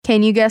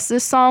Can you guess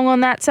this song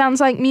on That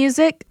Sounds Like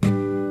Music?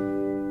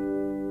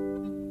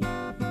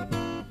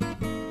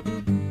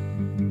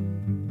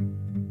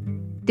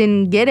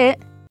 Didn't get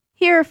it?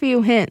 Here are a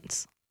few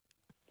hints.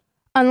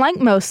 Unlike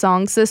most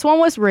songs, this one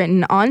was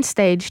written on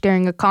stage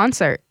during a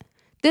concert.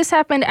 This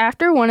happened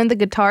after one of the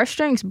guitar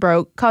strings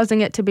broke,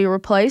 causing it to be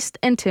replaced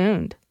and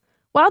tuned.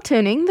 While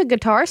tuning, the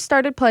guitarist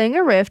started playing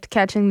a riff,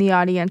 catching the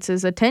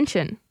audience's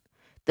attention.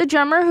 The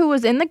drummer who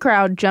was in the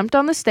crowd jumped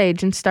on the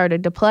stage and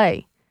started to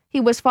play. He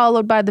was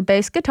followed by the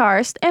bass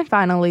guitarist and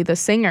finally the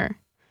singer.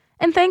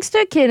 And thanks to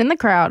a kid in the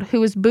crowd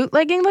who was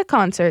bootlegging the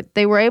concert,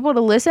 they were able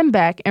to listen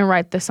back and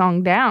write the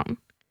song down.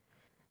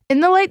 In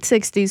the late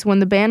 60s, when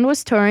the band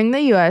was touring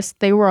the US,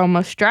 they were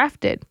almost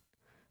drafted.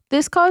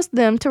 This caused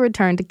them to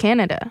return to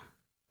Canada.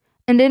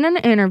 And in an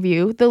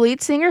interview, the lead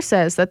singer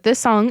says that this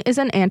song is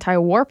an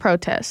anti-war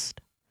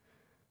protest.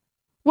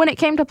 When it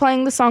came to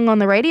playing the song on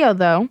the radio,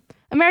 though,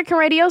 American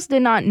radios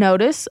did not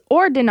notice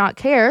or did not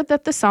care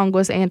that the song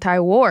was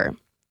anti-war.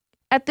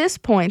 At this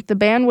point, the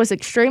band was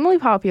extremely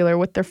popular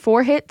with their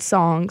 4 hit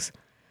songs,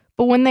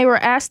 but when they were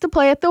asked to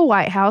play at the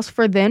White House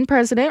for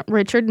then-President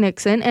Richard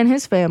Nixon and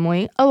his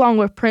family, along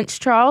with Prince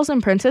Charles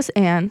and Princess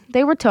Anne,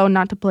 they were told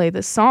not to play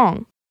this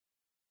song.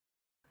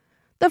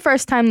 The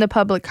first time the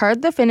public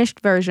heard the finished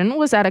version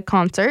was at a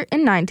concert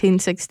in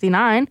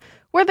 1969,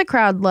 where the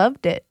crowd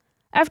loved it.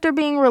 After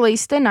being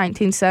released in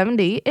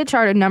 1970, it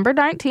charted number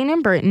 19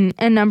 in Britain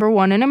and number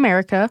 1 in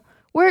America,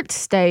 where it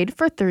stayed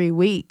for 3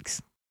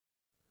 weeks.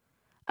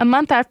 A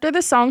month after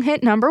the song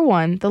hit number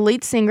 1, the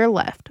lead singer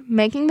left,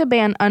 making the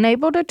band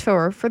unable to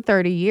tour for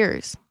 30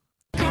 years.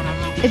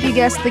 If you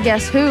guessed the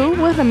Guess Who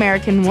with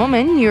American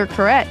Woman, you're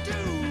correct.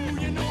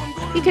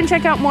 You can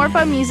check out more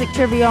fun music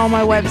trivia on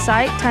my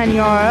website,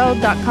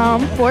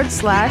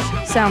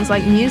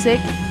 tinyurl.com/soundslikemusic,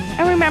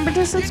 and remember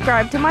to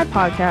subscribe to my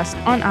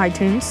podcast on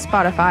iTunes,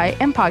 Spotify,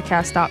 and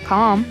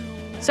podcast.com.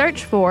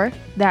 Search for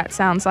That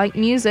Sounds Like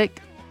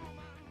Music.